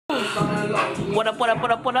What up, what up,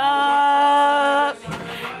 what up, what up?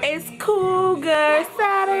 It's Cougar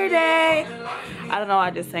Saturday. I don't know why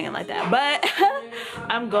I just sang it like that, but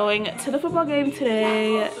I'm going to the football game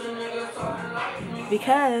today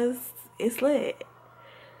because it's lit.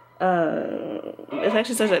 It's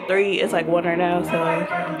actually starts at 3. It's like 1 right now,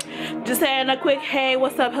 so just saying a quick hey,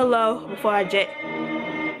 what's up, hello before I jet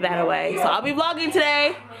that away. So I'll be vlogging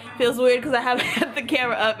today. Feels weird because I haven't had the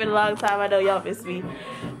camera up in a long time. I know y'all miss me,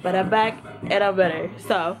 but I'm back and I'm better.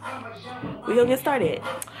 So we gonna get started.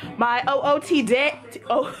 My OOTD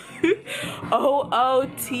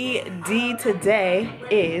today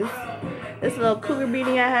is this little cougar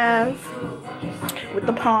beanie I have with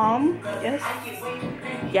the palm.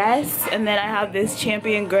 Yes, and then I have this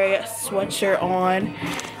champion gray sweatshirt on.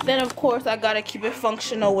 Then of course I gotta keep it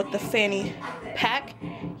functional with the fanny pack.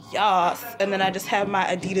 Yes, and then I just have my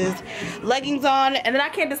Adidas leggings on, and then I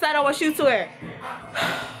can't decide on what shoes to wear.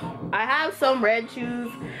 I have some red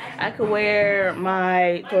shoes. I could wear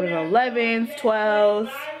my Jordan 11s,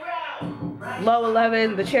 12s, low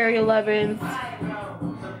 11s, the cherry 11s.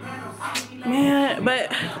 Man,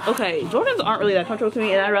 but okay, Jordans aren't really that comfortable to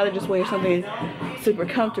me, and I'd rather just wear something super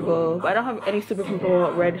comfortable. But I don't have any super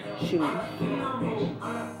comfortable red shoes.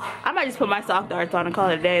 I might just put my sock darts on and call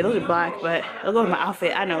it a day. Those are black, but they'll go with my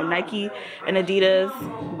outfit. I know, Nike and Adidas,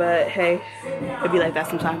 but hey, it'd be like that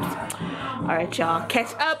sometimes. All right, y'all,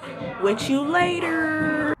 catch up with you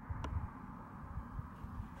later.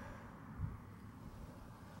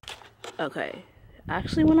 Okay, I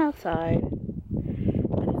actually went outside.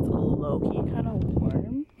 Low-key kind of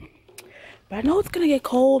warm, but I know it's gonna get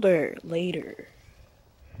colder later,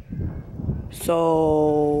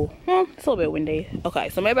 so it's a little bit windy. Okay,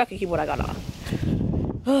 so maybe I can keep what I got on.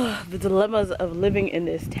 The dilemmas of living in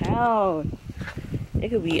this town. It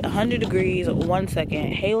could be 100 degrees 1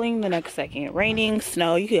 second, hailing the next second, raining,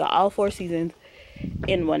 snow. You could get all 4 seasons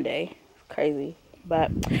in one day. Crazy. But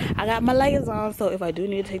I got my layers on, so if I do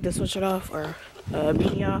need to take the sweatshirt off or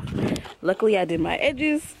beanie off, luckily I did my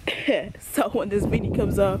edges, so when this beanie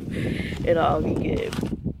comes off, it'll all be good.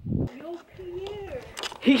 Yo, Pierre.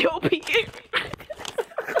 Yo, Pierre.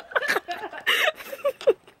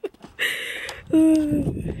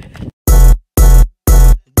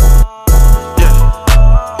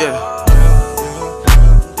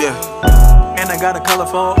 Yeah. And I got a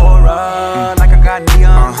colorful aura, like I got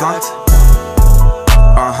neon lights.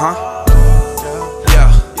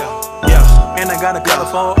 And I got a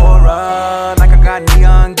colorful aura, like I got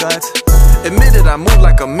neon guts. Admitted I move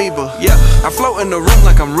like amoeba. Yeah, I float in the room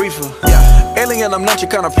like I'm reefer. Yeah, alien, I'm not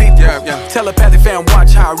your kind of people. Yeah. Telepathic fan,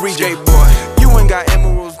 watch how I read you. Boy, you ain't got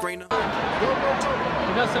emeralds green. You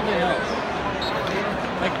got something else,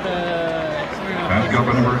 like the.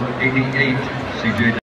 Basketball number 88, CJ.